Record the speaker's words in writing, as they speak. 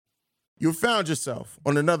You found yourself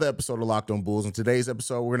on another episode of Locked On Bulls. In today's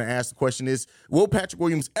episode, we're going to ask the question will Patrick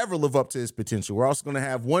Williams ever live up to his potential? We're also going to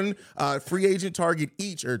have one free agent target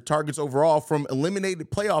each, or targets overall, from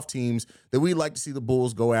eliminated playoff teams that we'd like to see the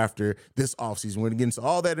Bulls go after this offseason. We're going to get into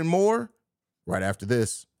all that and more right after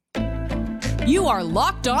this. You are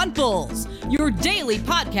Locked On Bulls, your daily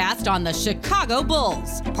podcast on the Chicago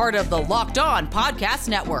Bulls, part of the Locked On Podcast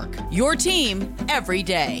Network, your team every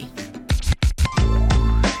day.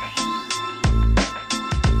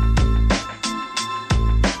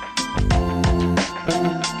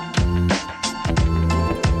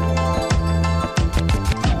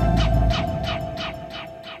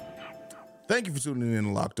 Thank you for tuning in to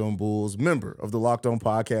Locked On Bulls, member of the Locked On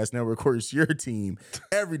Podcast Network. Of course, your team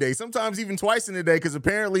every day, sometimes even twice in a day, because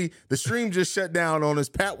apparently the stream just shut down on us.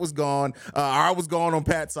 Pat was gone. I was gone on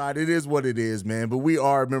Pat's side. It is what it is, man. But we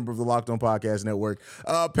are a member of the Locked On Podcast Network.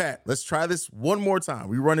 Pat, let's try this one more time.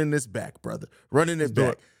 We're running this back, brother. Running it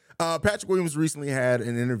back. Patrick Williams recently had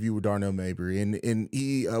an interview with Darnell Mabry, and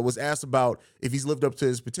he was asked about if he's lived up to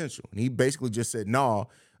his potential. And he basically just said, nah.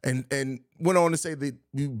 And went on to say that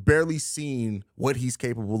we've barely seen what he's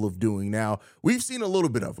capable of doing. Now, we've seen a little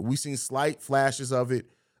bit of it. We've seen slight flashes of it,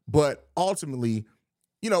 but ultimately,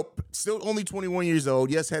 still only 21 years old.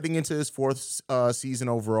 Yes, heading into his fourth season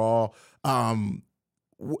overall. How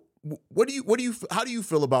do you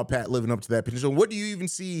feel about Pat living up to that potential? What do you even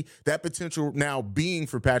see that potential now being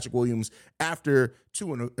for Patrick Williams after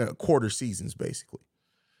 2.25 seasons, basically?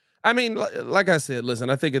 I mean, like I said, listen,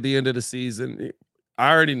 I think at the end of the season,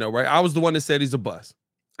 I already know, right? I was the one that said he's a bust.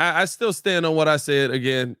 I still stand on what I said.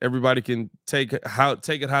 Again, everybody can take it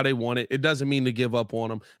how they want it. It doesn't mean to give up on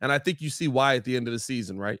him. And I think you see why at the end of the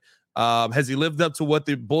season, right? Has he lived up to what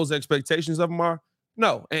the Bulls' expectations of him are?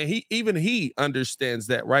 No. And he understands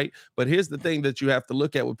that, right? But here's the thing that you have to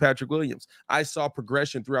look at with Patrick Williams. I saw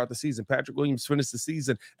progression throughout the season. Patrick Williams finished the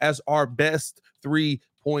season as our best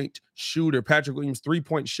three-point shooter. Patrick Williams'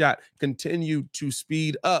 three-point shot continued to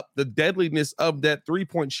speed up. The deadliness of that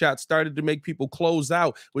three-point shot started to make people close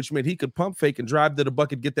out, which meant he could pump fake and drive to the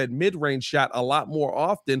bucket, get that mid-range shot a lot more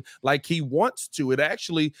often like he wants to. It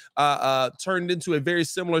actually turned into a very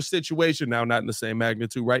similar situation, now not in the same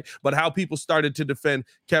magnitude, right? But how people started to defend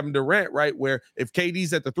Kevin Durant, right? Where if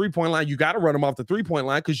KD's at the three-point line, you got to run him off the three-point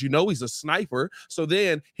line because he's a sniper. So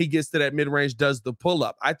then he gets to that mid-range, does the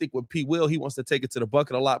pull-up. I think with P. Will, he wants to take it to the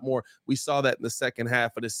bucket a lot more. We saw that in the second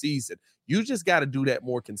half of the season. You just got to do that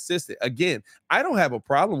more consistent. Again, I don't have a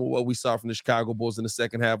problem with what we saw from the Chicago Bulls in the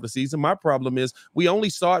second half of the season. My problem is we only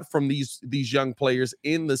saw it from these young players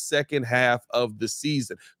in the second half of the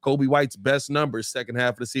season. Kobe White's best numbers second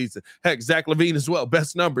half of the season. Heck, Zach LaVine as well,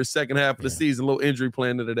 best numbers second half of the season. A little injury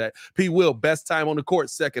playing into that. P. Will, best time on the court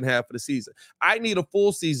second half of the season. I need a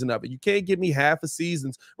full season of it. You can't give me half a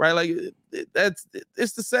seasons, right? Like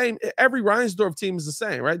it's the same. Every Reinsdorf team is the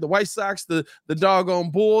same, right? The White Sox, the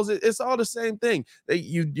doggone Bulls, it's all the same thing.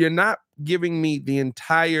 You're not giving me the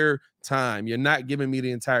entire time. You're not giving me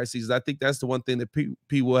the entire season. I think that's the one thing that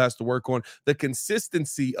P. Will has to work on, the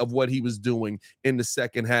consistency of what he was doing in the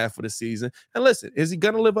second half of the season. And listen, is he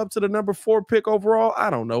going to live up to the number 4 pick overall? I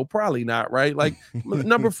don't know. Probably not, right? Like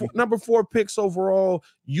number 4 picks overall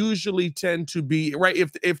usually tend to be, right?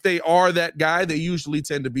 If they are that guy, they usually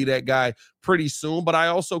tend to be that guy pretty soon. But I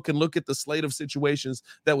also can look at the slate of situations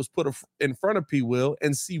that was put in front of P. Will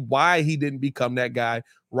and see why he didn't become that guy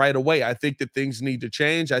right away. I think that things need to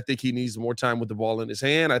change. I think he needs more time with the ball in his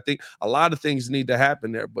hand. I think a lot of things need to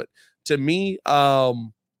happen there. But to me, I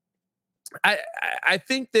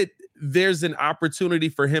think that there's an opportunity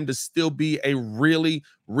for him to still be a really,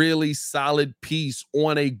 really solid piece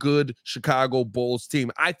on a good Chicago Bulls team.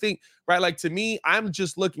 I think, right, like to me, I'm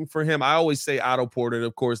just looking for him. I always say Otto Porter,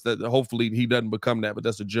 of course, that hopefully he doesn't become that, but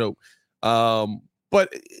that's a joke.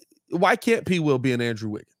 But why can't P. Will be an Andrew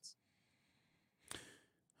Wiggins?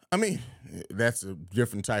 I mean, that's a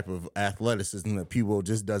different type of athleticism that P. Will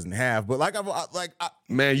just doesn't have. But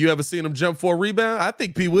man, you ever seen him jump for a rebound? I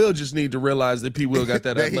think P. Will just need to realize that P. Will got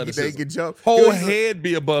that athleticism. They can jump. Whole head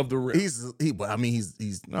be above the rim.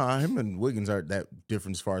 Him and Wiggins aren't that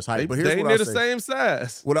different as far as height. But here's they what I'll say. The same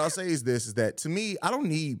size. What I'll say is this: is that to me, I don't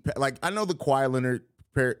need I know the Kawhi Leonard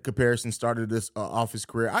comparison started this off his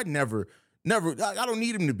career. I don't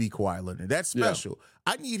need him to be Kawhi Leonard. That's special.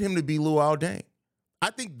 Yeah. I need him to be Luol Deng. I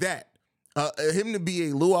think that Him to be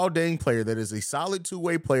a Luol Deng player that is a solid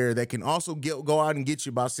two-way player that can also go out and get you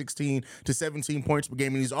about 16 to 17 points per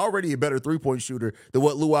game, and he's already a better three-point shooter than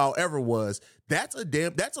what Luol ever was. That's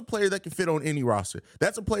a player that can fit on any roster.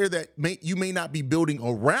 That's a player that you may not be building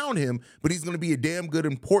around him, but he's going to be a damn good,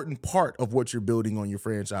 important part of what you're building on your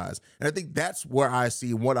franchise. And I think that's where I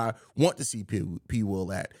see what I want to see P.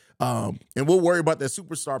 Will at. And we'll worry about that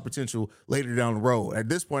superstar potential later down the road. At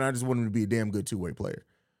this point, I just want him to be a damn good two-way player.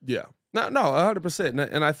 Yeah. No,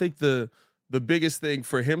 100%. And I think the biggest thing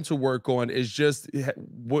for him to work on is just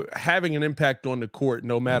having an impact on the court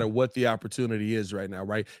no matter what the opportunity is right now,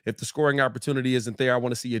 right? If the scoring opportunity isn't there, I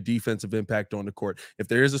want to see a defensive impact on the court. If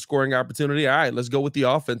there is a scoring opportunity, all right, let's go with the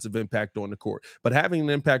offensive impact on the court. But having an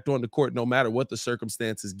impact on the court no matter what the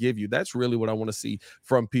circumstances give you, that's really what I want to see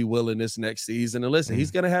from P. Will in this next season. And listen,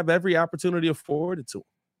 he's going to have every opportunity afforded to him.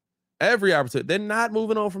 Every opportunity. They're not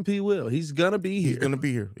moving on from P. Will. He's going to be here. He's going to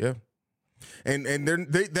be here, yeah. And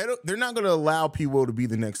they're not going to allow P. Will to be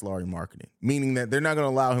the next Lauri Markkanen, meaning that they're not going to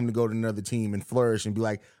allow him to go to another team and flourish and be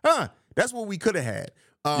like, that's what we could have had.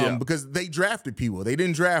 Because they drafted P. Will. They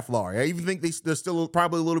didn't draft Lauri. I even think there's still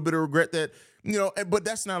probably a little bit of regret that, but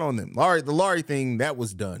that's not on them. The Lauri thing, that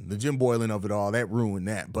was done. The Jim Boylan of it all, that ruined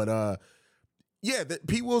that. But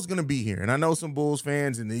P. Will's going to be here. And I know some Bulls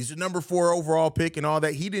fans, and he's a number 4 overall pick and all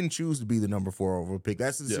that. He didn't choose to be the number 4 overall pick.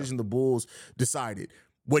 That's the decision the Bulls decided.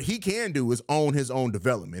 What he can do is own his own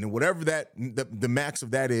development, and whatever the max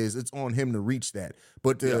of that is, it's on him to reach that.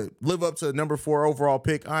 But to live up to a number 4 overall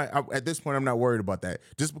pick, I at this point, I'm not worried about that.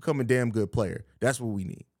 Just become a damn good player. That's what we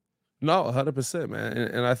need. No, 100%, man.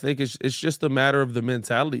 And I think it's just a matter of the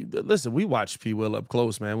mentality. Listen, we watched P. Will up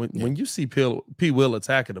close, man. When you see P. Will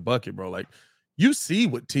attacking the bucket, bro, like you see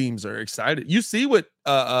what teams are excited. You see what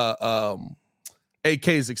AK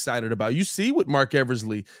is excited about. You see what Mark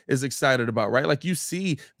Eversley is excited about, right? Like you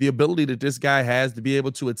see the ability that this guy has to be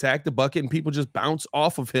able to attack the bucket and people just bounce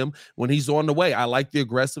off of him when he's on the way. I like the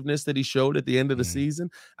aggressiveness that he showed at the end of the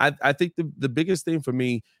season. I think the biggest thing for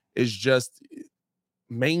me is just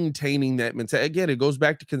maintaining that mentality. Again, it goes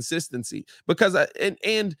back to consistency because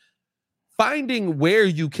and finding where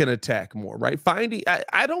you can attack more, right?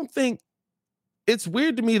 I don't think it's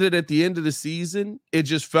weird to me that at the end of the season, it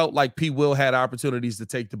just felt like P. Will had opportunities to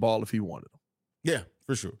take the ball if he wanted them. Yeah,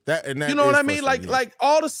 for sure. That you know what I mean? Like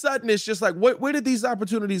all of a sudden, it's just like, where did these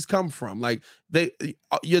opportunities come from? Like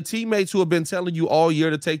your teammates who have been telling you all year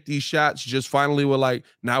to take these shots just finally were like,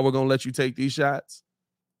 now we're going to let you take these shots?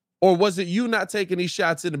 Or was it you not taking these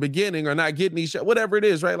shots in the beginning or not getting these shots? Whatever it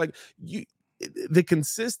is, right? Like the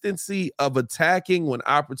consistency of attacking when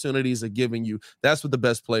opportunities are giving you, that's what the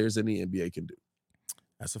best players in the NBA can do.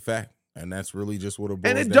 That's a fact. And that's really just what it boils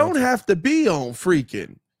down to. And it don't have to be on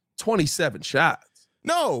freaking 27 shots.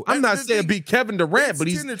 No. I'm not saying be Kevin Durant, but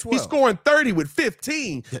he's scoring 30 with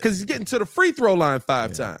 15 because he's getting to the free throw line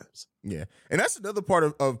 5 times. Yeah. And that's another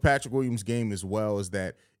part of Patrick Williams' game as well, is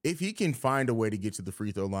that if he can find a way to get to the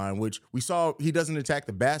free throw line, which we saw he doesn't attack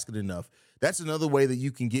the basket enough, that's another way that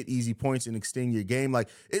you can get easy points and extend your game. Like,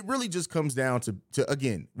 it really just comes down to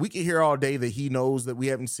again, we can hear all day that he knows that we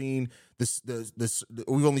haven't seen this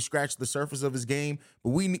we've only scratched the surface of his game, but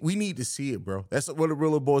we need to see it, bro. That's what it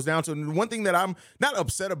really boils down to. And the one thing that I'm not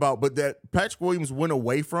upset about, but that Patrick Williams went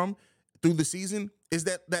away from through the season is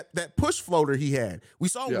that push floater he had. We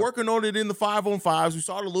saw working on it in the 5-on-5s. We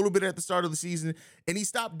saw it a little bit at the start of the season, and he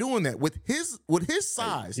stopped doing that with his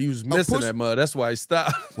size. He was missing that mud. That's why he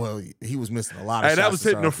stopped. Well, he was missing a lot of shots. That was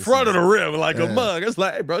hitting the front of the rim like a mug. It's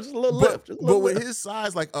like, hey, bro, just a little lift. But with his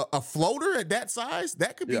size, like a floater at that size,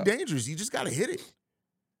 that could be dangerous. You just got to hit it.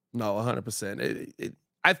 No, 100%.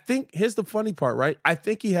 I think here's the funny part, right? I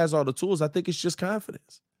think he has all the tools. I think it's just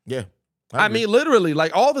confidence. Yeah. I mean, literally,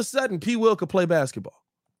 like all of a sudden, P. Will could play basketball.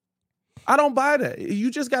 I don't buy that. You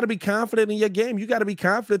just got to be confident in your game. You got to be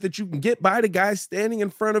confident that you can get by the guy standing in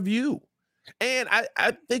front of you. And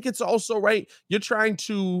I think it's also right. You're trying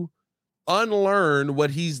to unlearn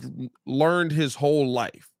what he's learned his whole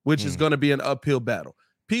life, which is going to be an uphill battle.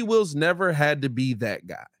 P. Will's never had to be that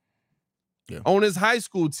guy. Yeah. On his high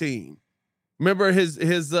school team, remember his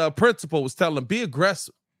principal was telling him, be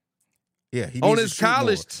aggressive. Yeah, he on his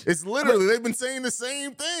college. It's literally, they've been saying the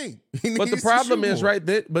same thing. But the problem is, right,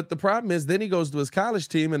 but the problem is then he goes to his college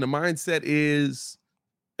team and the mindset is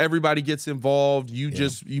everybody gets involved.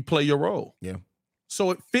 You play your role. Yeah.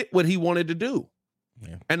 So it fit what he wanted to do.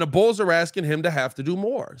 Yeah. And the Bulls are asking him to have to do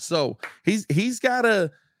more. So he's got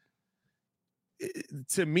to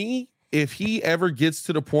me, if he ever gets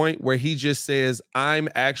to the point where he just says, I'm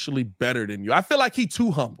actually better than you, I feel like he's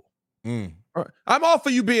too humble. I'm all for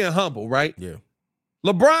you being humble, right? Yeah.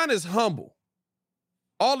 LeBron is humble.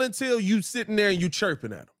 all until you sitting there and you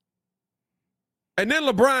chirping at him. And then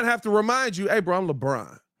LeBron have to remind you, hey, bro, I'm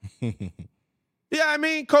LeBron. Yeah, I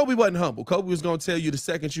mean, Kobe wasn't humble. Kobe was going to tell you the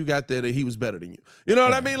second you got there that he was better than you. You know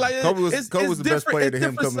what I mean? Like Kobe was the best player to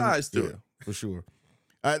him coming. Yeah, for sure.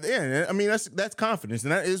 Yeah, I mean, that's confidence,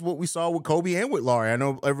 and that is what we saw with Kobe and with Larry. I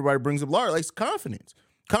know everybody brings up Larry. Like, confidence.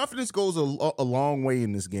 Confidence goes a long way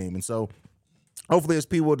in this game, and so hopefully, as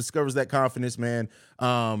P. Will discovers that confidence, man,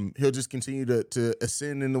 he'll just continue to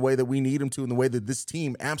ascend in the way that we need him to, in the way that this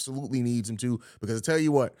team absolutely needs him to. Because I tell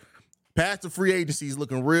you what, past the free agency is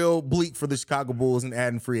looking real bleak for the Chicago Bulls and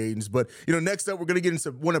adding free agents. But, next up, we're going to get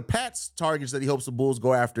into one of Pat's targets that he hopes the Bulls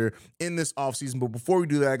go after in this offseason. But before we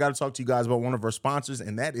do that, I got to talk to you guys about one of our sponsors,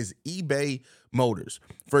 and that is eBay Motors.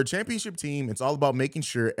 For a championship team, it's all about making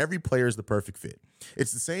sure every player is the perfect fit.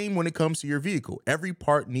 It's the same when it comes to your vehicle. Every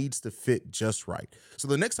part needs to fit just right. So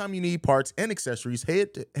the next time you need parts and accessories,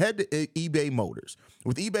 head to eBay Motors.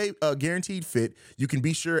 With eBay Guaranteed Fit, you can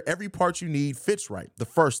be sure every part you need fits right the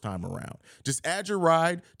first time around. Just add your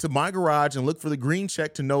ride to My Garage and look for the green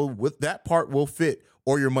check to know if that part will fit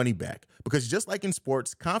or your money back. Because just like in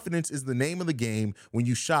sports, confidence is the name of the game when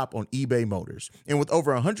you shop on eBay Motors. And with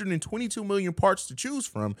over 122 million parts to choose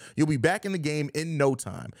from, you'll be back in the game in no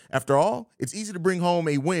time. After all, it's easy to bring home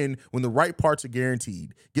a win when the right parts are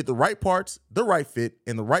guaranteed. Get the right parts, the right fit,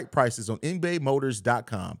 and the right prices on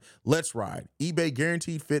ebaymotors.com. Let's ride. eBay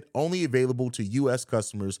Guaranteed Fit, only available to U.S.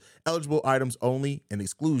 customers. Eligible items only, and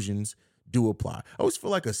exclusions do apply. I always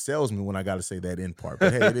feel like a salesman when I got to say that end part,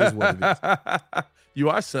 but hey, it is what it is. You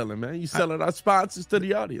are selling, man. You selling our sponsors to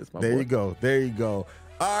the audience, my boy. There you go.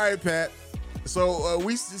 All right, Pat. So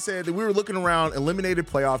we said that we were looking around eliminated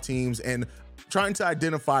playoff teams and trying to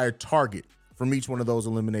identify a target from each one of those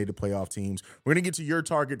eliminated playoff teams. We're going to get to your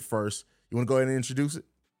target first. You want to go ahead and introduce it?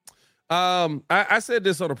 I said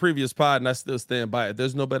this on a previous pod, and I still stand by it.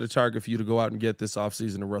 There's no better target for you to go out and get this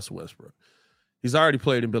offseason than Russell Westbrook. He's already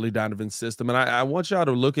played in Billy Donovan's system, and I want y'all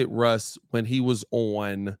to look at Russ when he was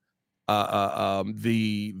on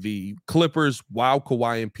the Clippers while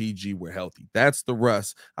Kawhi and PG were healthy. That's the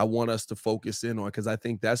Russ I want us to focus in on, because I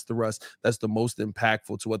think that's the Russ that's the most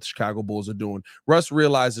impactful to what the Chicago Bulls are doing. Russ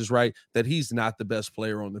realizes, right, that he's not the best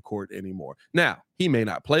player on the court anymore. Now, he may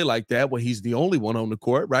not play like that when he's the only one on the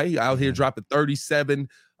court, right? He out here dropping 37,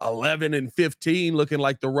 11, and 15, looking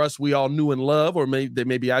like the Russ we all knew and love, or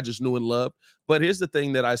maybe I just knew and loved. But here's the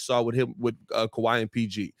thing that I saw with him, with Kawhi and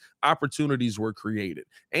PG. Opportunities were created.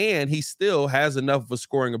 And he still has enough of a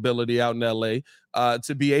scoring ability out in L.A.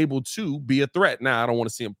 To be able to be a threat. Now, I don't want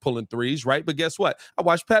to see him pulling threes, right? But guess what? I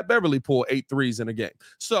watched Pat Beverly pull 8 threes in a game.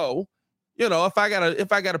 So, if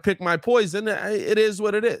I gotta pick my poison, it is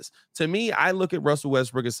what it is. To me, I look at Russell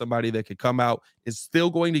Westbrook as somebody that could come out, is still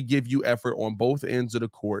going to give you effort on both ends of the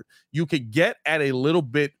court. You could get at a little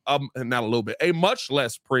bit, a much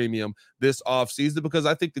less premium this offseason, because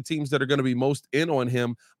I think the teams that are going to be most in on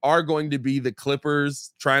him are going to be the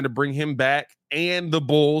Clippers trying to bring him back, and the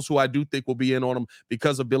Bulls, who I do think will be in on him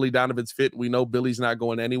because of Billy Donovan's fit. We know Billy's not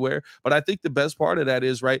going anywhere. But I think the best part of that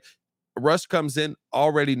is, right, Russ comes in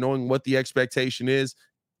already knowing what the expectation is,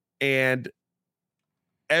 and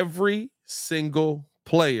every single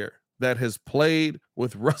player that has played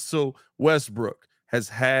with Russell Westbrook has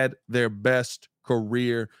had their best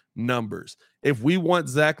career numbers. If we want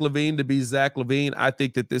Zach LaVine to be Zach LaVine, I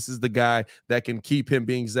think that this is the guy that can keep him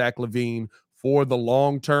being Zach LaVine for the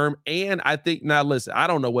long term. And I think, now listen, I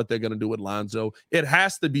don't know what they're going to do with Lonzo. It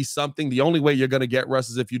has to be something. The only way you're going to get Russ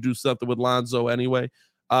is if you do something with Lonzo anyway.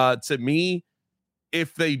 To me,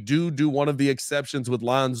 if they do one of the exceptions with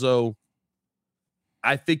Lonzo,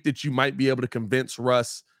 I think that you might be able to convince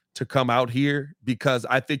Russ to come out here, because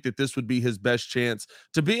I think that this would be his best chance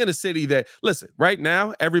to be in a city that, listen, right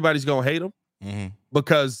now, everybody's going to hate him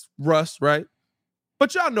because Russ, right?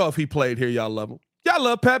 But y'all know if he played here, y'all love him. Y'all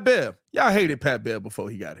love Pat Bev. Y'all hated Pat Bev before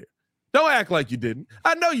he got here. Don't act like you didn't.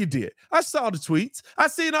 I know you did. I saw the tweets. I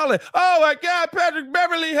seen all that. Oh, my God, Patrick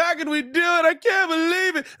Beverly, how can we do it? I can't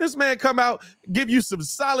believe it. This man come out, give you some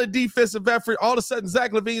solid defensive effort. All of a sudden,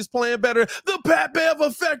 Zach LaVine's playing better. The Pat Bev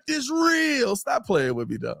effect is real. Stop playing with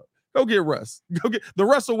me, dog. Go get Russ. Go get the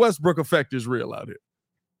Russell Westbrook effect is real out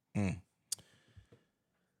here.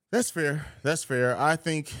 That's fair. I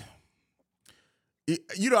think,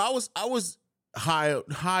 I was high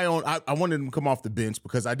on. I wanted him to come off the bench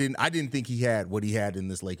because I didn't think he had what he had in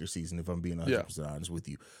this Lakers season, if I'm being 100% honest with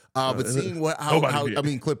you. But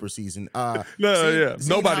seeing Clippers season.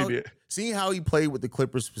 Nobody did. Seeing how he played with the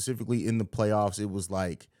Clippers specifically in the playoffs, it was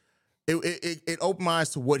like it opened my eyes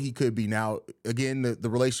to what he could be. Now, again, the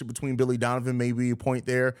relationship between Billy Donovan may be a point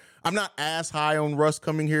there. I'm not as high on Russ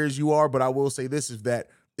coming here as you are, but I will say this is that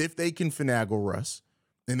if they can finagle Russ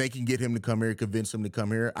and they can get him to come here, convince him to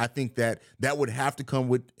come here, I think that would have to come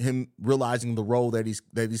with him realizing the role that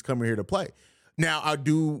he's coming here to play. Now, I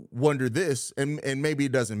do wonder this, and maybe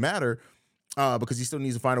it doesn't matter because he still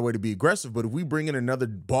needs to find a way to be aggressive, but if we bring in another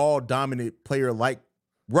ball-dominant player like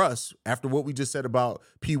Russ, after what we just said about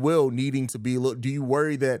P. Will needing to be, do you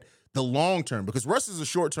worry that the long term, because Russ is a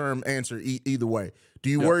short term answer either way, do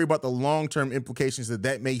you worry about the long term implications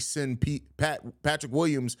that may send Patrick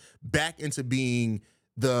Williams back into being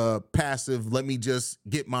the passive, let me just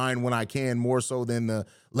get mine when I can, more so than the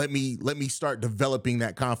let me start developing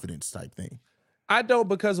that confidence type thing? I don't,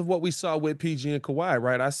 because of what we saw with PG and Kawhi,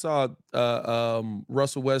 right? I saw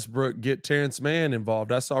Russell Westbrook get Terrence Mann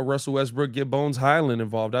involved. I saw Russell Westbrook get Bones Highland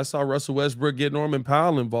involved. I saw Russell Westbrook get Norman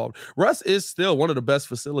Powell involved. Russ is still one of the best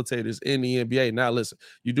facilitators in the NBA. Now, listen,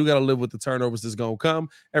 you do got to live with the turnovers that's going to come.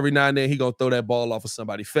 Every now and then, he going to throw that ball off of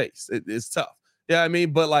somebody's face. It's tough. Yeah, I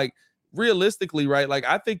mean, but like, realistically, right, like,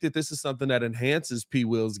 I think that this is something that enhances P.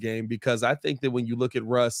 Will's game, because I think that when you look at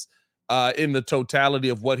Russ, in the totality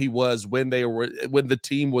of what he was when the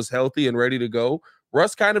team was healthy and ready to go,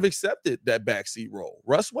 Russ kind of accepted that backseat role.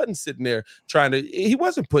 Russ wasn't sitting there he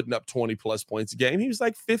wasn't putting up 20 plus points a game. He was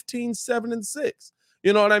like 15, 7, and 6.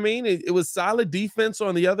 You know what I mean? It was solid defense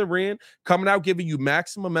on the other end, coming out, giving you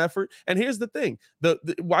maximum effort. And here's the thing,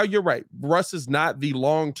 while you're right, Russ is not the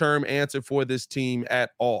long-term answer for this team at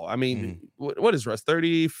all. I mean, what is Russ,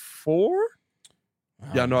 34?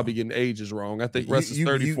 Y'all know I be getting ages wrong. I think Russ is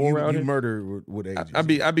 34 around here. You murder with ages. I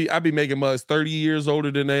be making mugs 30 years older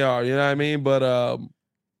than they are. You know what I mean? But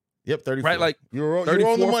yep, 34. Right, like you're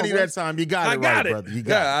on the money that time. You got it right, brother. You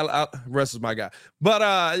got it. Russ is my guy.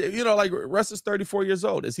 But you know, like, Russ is 34 years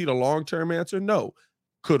old. Is he the long-term answer? No.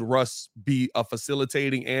 Could Russ be a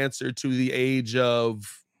facilitating answer to the age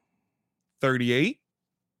of 38?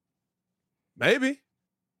 Maybe.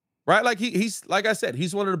 Right? Like, he's like I said,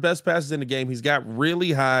 he's one of the best passers in the game. He's got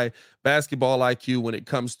really high basketball IQ when it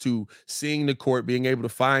comes to seeing the court, being able to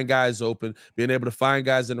find guys open, being able to find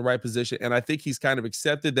guys in the right position. And I think he's kind of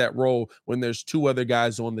accepted that role when there's two other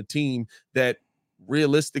guys on the team that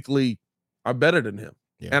realistically are better than him.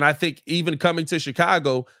 Yeah. And I think even coming to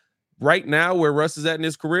Chicago right now, where Russ is at in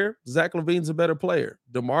his career, Zach LaVine's a better player.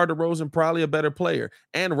 DeMar DeRozan probably a better player.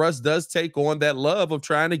 And Russ does take on that love of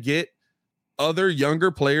trying to get other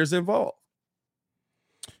younger players involved.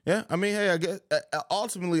 Yeah, I mean, hey, I guess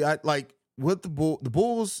ultimately, I like with the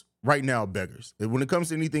Bulls right now, beggars when it comes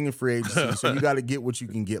to anything in free agency. So you got to get what you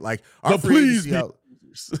can get. Like, our free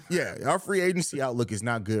agency outlook is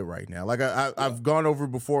not good right now. Like, I've gone over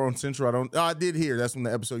it before on Central. I did hear that's from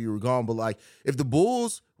the episode you were gone. But like, if the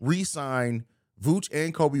Bulls re-sign Vooch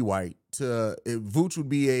and Kobe White, Vooch would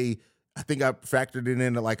be I think I factored it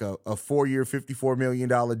into like a 4-year, $54 million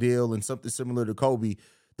deal and something similar to Kobe.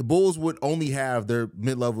 The Bulls would only have their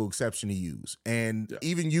mid-level exception to use. And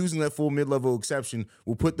even using that full mid-level exception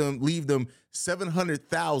will leave them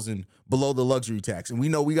 $700,000 below the luxury tax. And we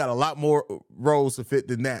know we got a lot more roles to fit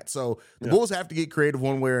than that. So the Bulls have to get creative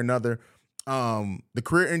one way or another. The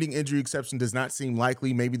career-ending injury exception does not seem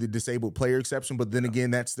likely, maybe the disabled player exception, but then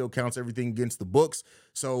again, that still counts everything against the books.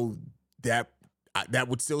 So that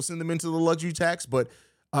would still send them into the luxury tax, but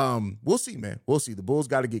we'll see, man. We'll see. The Bulls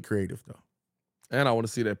got to get creative, though. And I want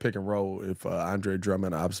to see that pick and roll if Andre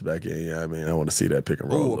Drummond opts back in. Yeah, I mean, I want to see that pick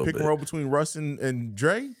and roll. A pick and roll between Russ and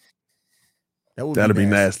Dre? That'd be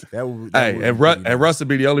nasty. And Russ would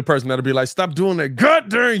be the only person that'd be like, stop doing that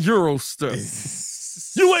goddamn Euro stuff.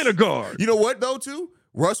 You ain't a guard. You know what, though, too?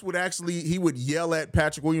 Russ would he would yell at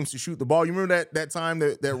Patrick Williams to shoot the ball. You remember that time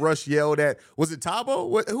that Russ yelled at, was it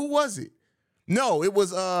Tabo? Who was it? No, it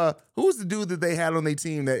was who was the dude that they had on their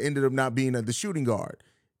team that ended up not being the shooting guard?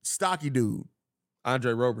 Stocky dude.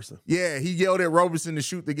 Andre Roberson. Yeah, he yelled at Roberson to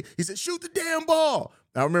shoot he said, shoot the damn ball.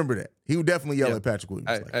 I remember that. He would definitely yell at Patrick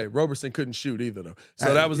Williams. Hey, Roberson couldn't shoot either, though.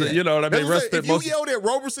 So that was, you know what I mean? If you yelled at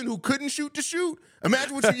Roberson who couldn't shoot to shoot,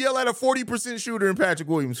 imagine what you yell at a 40% shooter in Patrick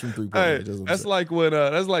Williams from three-point range. That's like when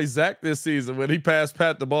that's like Zach this season when he passed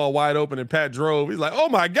Pat the ball wide open and Pat drove. He's like, oh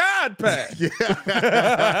my God, Pat. I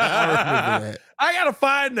remember that. I gotta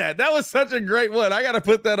find that. That was such a great one. I gotta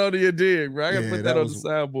put that on the dig, bro. I gotta put that on the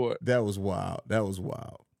soundboard. That was wild.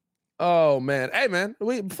 Oh, man. Hey, man,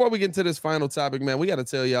 before we get into this final topic, man, we got to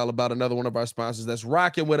tell y'all about another one of our sponsors that's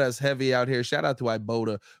rocking with us heavy out here. Shout out to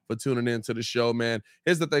Ibotta for tuning into the show, man.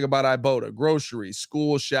 Here's the thing about Ibotta: groceries,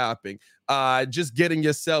 school shopping, just getting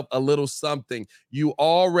yourself a little something. You're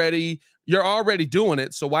already doing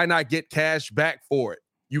it, so why not get cash back for it?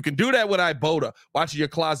 You can do that with Ibotta, watching your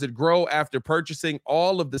closet grow after purchasing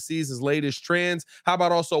all of the season's latest trends. How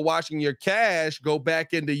about also watching your cash go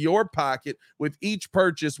back into your pocket with each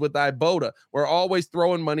purchase with Ibotta? We're always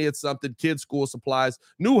throwing money at something: kids, school supplies,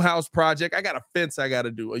 new house project. I got a fence I got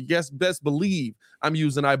to do. Yes, best believe I'm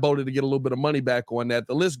using Ibotta to get a little bit of money back on that.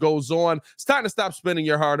 The list goes on. It's time to stop spending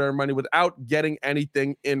your hard-earned money without getting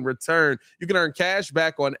anything in return. You can earn cash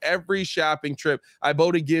back on every shopping trip.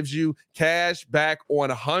 Ibotta gives you cash back on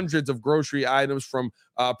hundreds of grocery items, from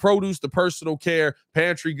produce to personal care,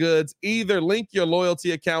 pantry goods. Either link your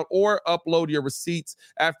loyalty account or upload your receipts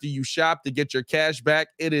after you shop to get your cash back.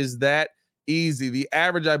 It is that easy. The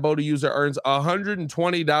average Ibotta user earns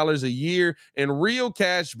 $120 a year in real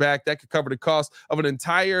cash back. That could cover the cost of an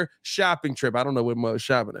entire shopping trip. I don't know what much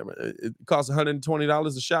shopping there, but it costs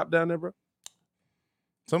 $120 to shop down there, bro.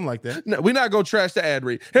 Something like that. No, we're not going to trash the ad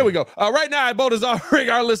read. Here we go. Right now, Ibotta is offering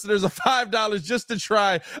our listeners a $5 just to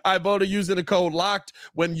try Ibotta using the code LOCKED.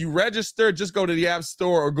 When you register, just go to the App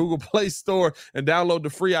Store or Google Play Store and download the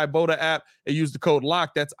free Ibotta app and use the code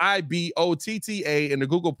LOCKED. That's IBOTTA in the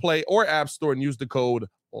Google Play or App Store, and use the code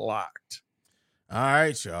LOCKED. All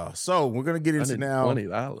right, y'all. So we're going to get into now.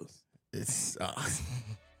 $20. It's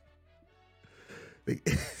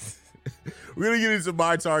we're going to get into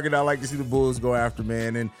my target I like to see the Bulls go after,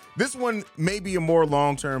 man. And this one may be a more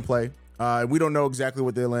long-term play. We don't know exactly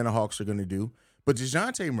what the Atlanta Hawks are going to do. But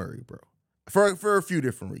DeJounte Murray, bro, for a few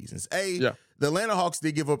different reasons. The Atlanta Hawks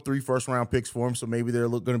did give up 3 first-round picks for him, so maybe they're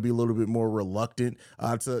going to be a little bit more reluctant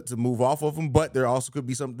to move off of him. But there also could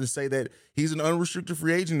be something to say that he's an unrestricted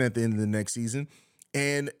free agent at the end of the next season.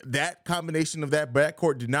 And that combination of that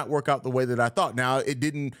backcourt did not work out the way that I thought. Now,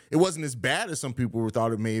 it wasn't as bad as some people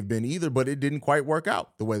thought it may have been either, but it didn't quite work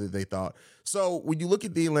out the way that they thought. So when you look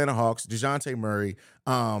at the Atlanta Hawks, DeJounte Murray,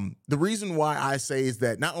 the reason why I say is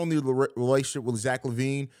that not only the relationship with Zach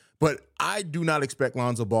LaVine, but I do not expect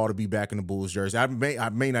Lonzo Ball to be back in the Bulls jersey. I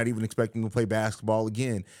may not even expect him to play basketball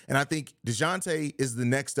again. And I think DeJounte is the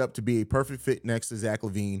next up to be a perfect fit next to Zach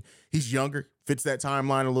LaVine. He's younger, fits that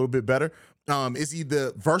timeline a little bit better. Is he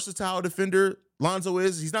the versatile defender Lonzo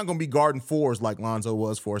is? He's not going to be guarding fours like Lonzo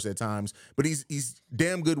was for us at times, but he's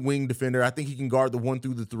damn good wing defender. I think he can guard the 1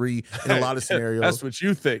 through the 3 in a lot of scenarios. That's what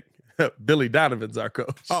you think. Billy Donovan's our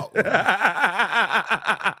coach. Oh,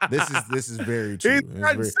 this is very true. He's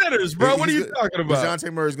got centers, bro. What are you talking about?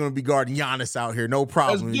 DeJounte Murray is going to be guarding Giannis out here, no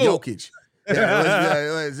problem. Jokic.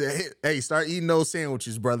 Hey, start eating those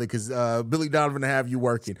sandwiches, brother, because Billy Donovan will have you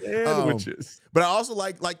working. Sandwiches. But I also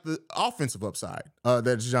like the offensive upside that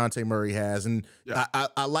DeJounte Murray has, and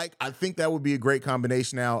I think that would be a great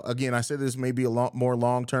combination. Now, again, I said this may be a more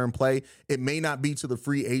long-term play. It may not be to the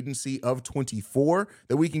free agency of 24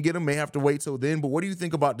 that we can get him. May have to wait till then. But what do you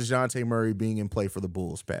think about DeJounte Murray being in play for the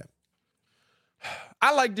Bulls, Pat?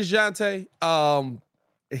 I like DeJounte.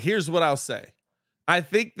 Here's what I'll say. I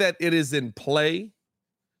think that it is in play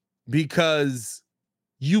because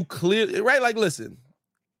you clearly, right? Like, listen,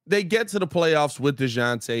 they get to the playoffs with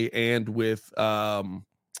DeJounte and with Trae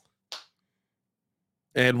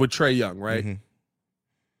Young, right? Mm-hmm.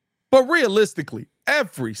 But realistically,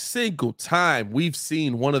 every single time we've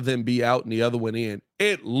seen one of them be out and the other one in,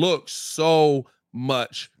 it looks so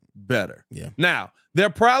much better. Yeah. Now, they're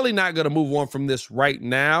probably not going to move on from this right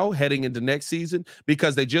now heading into next season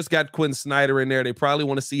because they just got Quinn Snyder in there. They probably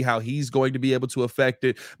want to see how he's going to be able to affect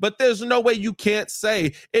it. But there's no way you can't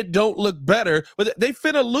say it don't look better. But they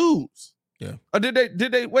finna lose. Yeah. Or did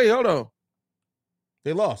they? Wait, hold on.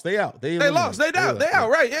 They lost. They out. They lost. They out.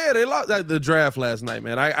 Right. Yeah, they lost the draft last night,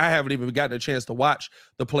 man. I haven't even gotten a chance to watch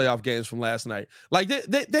the playoff games from last night. Like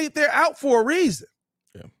they're out for a reason.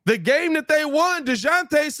 Yeah. The game that they won,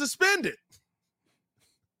 DeJounte suspended.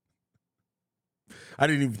 I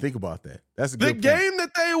didn't even think about that. That's a good point. Game that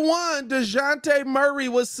they won, DeJounte Murray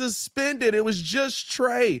was suspended. It was just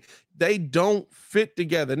Trae. They don't fit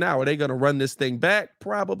together. Now, are they going to run this thing back?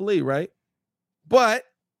 Probably, right? But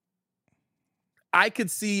I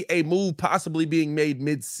could see a move possibly being made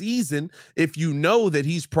mid-season if you know that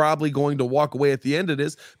he's probably going to walk away at the end of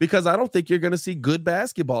this, because I don't think you're going to see good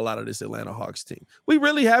basketball out of this Atlanta Hawks team. We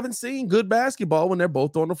really haven't seen good basketball when they're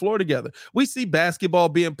both on the floor together. We see basketball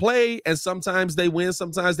being played, and sometimes they win,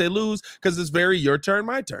 sometimes they lose, because it's very your turn,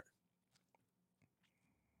 my turn.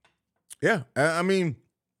 Yeah, I mean,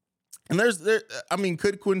 and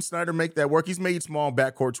could Quinn Snyder make that work? He's made small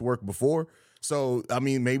backcourts work before. So, I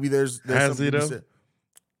mean, maybe there's Has he though?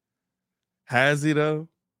 Has he though?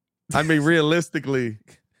 I mean, realistically,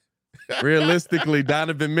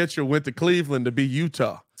 Donovan Mitchell went to Cleveland to be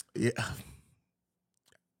Utah. Yeah.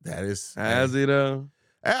 That is. Has he though?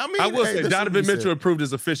 I mean, I will say that's what Donovan you said. Mitchell improved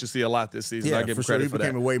his efficiency a lot this season. Yeah, I give him for sure. credit He for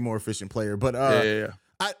became that. a way more efficient player. But Yeah.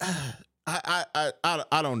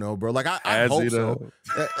 I don't know, bro. Like I As hope he so.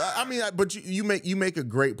 I mean, but you make a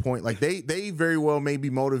great point. Like they very well may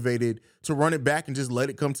be motivated to run it back and just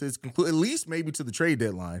let it come to its conclusion. At least maybe to the trade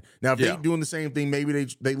deadline. Now, if Yeah. they doing the same thing, maybe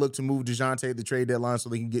they look to move DeJounte at the trade deadline so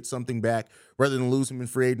they can get something back rather than lose him in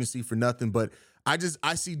free agency for nothing. But I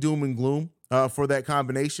see doom and gloom for that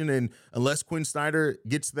combination. And unless Quinn Snyder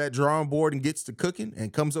gets to that drawing board and gets to cooking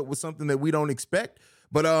and comes up with something that we don't expect.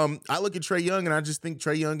 But I look at Trae Young and I just think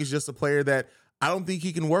Trae Young is just a player that I don't think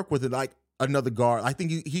he can work with it like another guard. I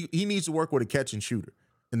think he needs to work with a catch and shooter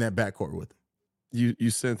in that backcourt with him. You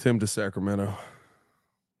sent him to Sacramento.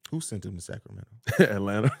 Who sent him to Sacramento?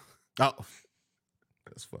 Atlanta. Oh,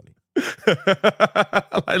 that's funny.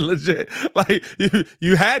 Like legit. Like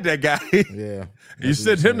you had that guy. Yeah. You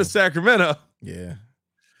sent him to Sacramento. Yeah.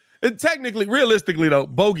 And technically, realistically, though,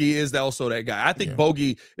 Bogey is also that guy. I think Yeah.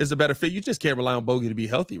 Bogey is a better fit. You just can't rely on Bogey to be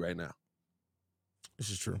healthy right now.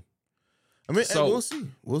 This is true. I mean, So- we'll see.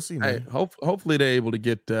 We'll see, man. Hey, hopefully they're able to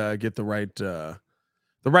get the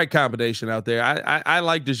right combination out there. I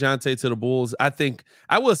like DeJounte to the Bulls. I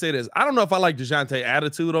will say this. I don't know if I like DeJounte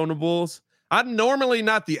attitude on the Bulls. I'm normally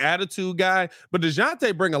not the attitude guy, but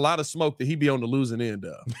DeJounte bring a lot of smoke that he be on the losing end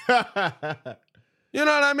of. You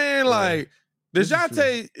know what I mean? Like This is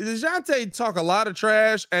DeJounte talk a lot of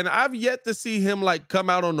trash, and I've yet to see him like come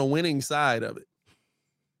out on the winning side of it.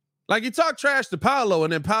 Like he talked trash to Paolo,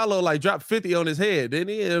 and then Paolo like dropped 50 on his head. Then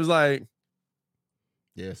it was like,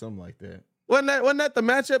 Yeah, something like that. wasn't that the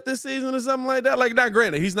matchup this season or something like that? Like, not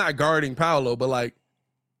granted, he's not guarding Paolo, but like,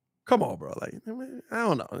 come on, bro. Like, I mean, I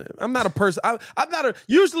don't know. I'm not a person.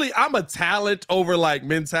 Usually I'm a talent over like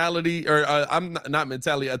mentality, or I'm not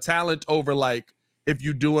mentality, a talent over like if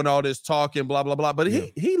you doing all this talking, blah, blah, blah. But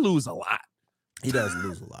he lose a lot. He does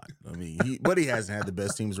lose a lot. I mean, but he hasn't had the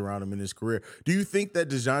best teams around him in his career. Do you think that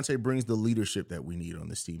DeJounte brings the leadership that we need on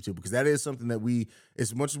this team too? Because that is something that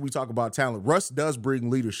as much as we talk about talent, Russ does bring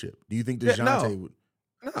leadership. Do you think DeJounte would?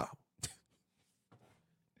 No.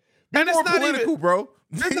 Be And it's more not political, even, bro.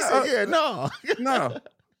 He said, yeah, no. no.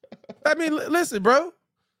 I mean, listen, bro.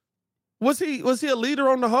 Was he a leader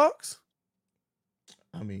on the Hawks?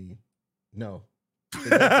 I mean, no.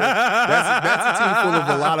 That's a team full of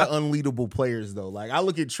a lot of unleadable players, though. Like, I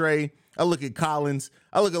look at Trey, I look at Collins,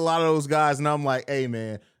 I look at a lot of those guys, and I'm like, hey,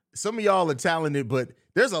 man, some of y'all are talented, but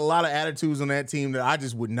there's a lot of attitudes on that team that I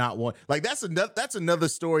just would not want. Like, that's another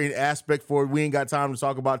story and aspect for it. We ain't got time to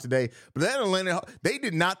talk about today. But that Atlanta, they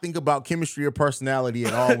did not think about chemistry or personality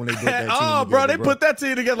at all when they built that team. Oh, together, bro, they put that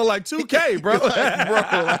team together like 2K, bro.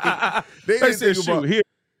 They didn't said, think about. shoot,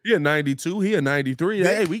 he a 92, he a 93.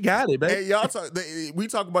 Hey, we got it, man. Hey, y'all we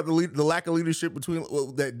talk about the lack of leadership between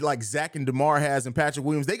that like Zach and DeMar has and Patrick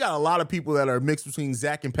Williams. They got a lot of people that are mixed between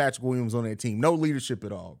Zach and Patrick Williams on their team. No leadership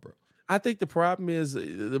at all, bro. I think the problem is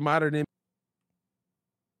the modern.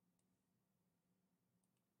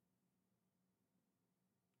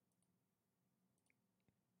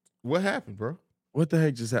 What happened, bro? What the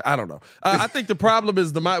heck just happened? I don't know. I think the problem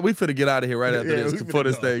is we finna get out of here right after Yeah, this we before finna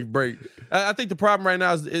this go. thing break. I think the problem right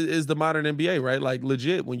now is the modern NBA, right? Like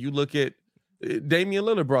legit, when you look at Damian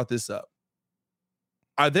Lillard brought this up.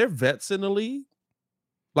 Are there vets in the league?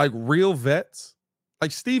 Like real vets?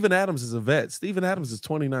 Like Steven Adams is a vet. Steven Adams is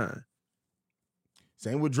 29.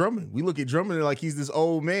 Same with Drummond. We look at Drummond like he's this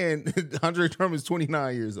old man. Andre Drummond's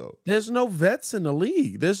 29 years old. There's no vets in the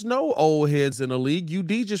league. There's no old heads in the league.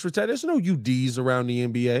 UD just retired. There's no UDs around the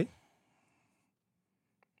NBA.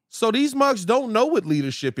 So these mugs don't know what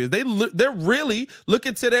leadership is. They're really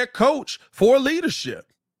looking to their coach for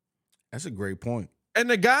leadership. That's a great point. And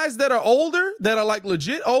the guys that are older, that are like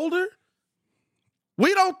legit older,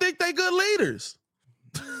 we don't think they good leaders.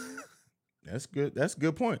 That's good. That's a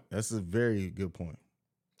good point. That's a very good point.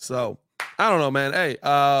 So I don't know, man. Hey,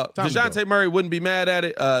 to DeJounte go. Murray wouldn't be mad at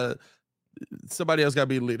it. Somebody else got to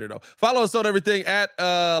be the leader, though. Follow us on everything at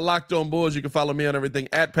Locked On Bulls. You can follow me on everything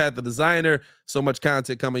at Pat the Designer. So much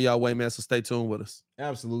content coming y'all way, man. So stay tuned with us.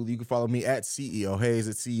 Absolutely. You can follow me at CEO Hayes,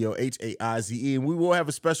 at CEO Haize. And we will have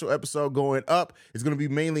a special episode going up. It's going to be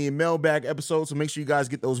mainly a mailbag episode. So make sure you guys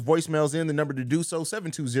get those voicemails in. The number to do so,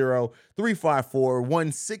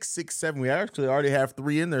 720-354-1667. We actually already have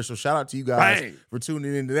 3 in there. So shout out to you guys Bang. for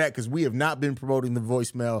tuning into that, because we have not been promoting the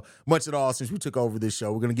voicemail much at all since we took over this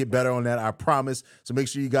show. We're going to get better on that, I promise. So make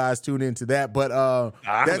sure you guys tune into that. But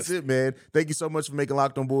that's it, man. Thank you so much for making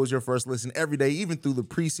Locked On Bulls your first listen every day, even through the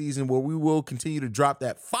preseason, where we will continue to drop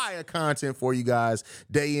that fire content for you guys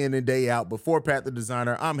day in and day out. Before Pat the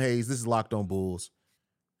Designer, I'm Hayes. This is Locked On Bulls.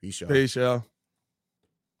 Peace, y'all. Peace, y'all.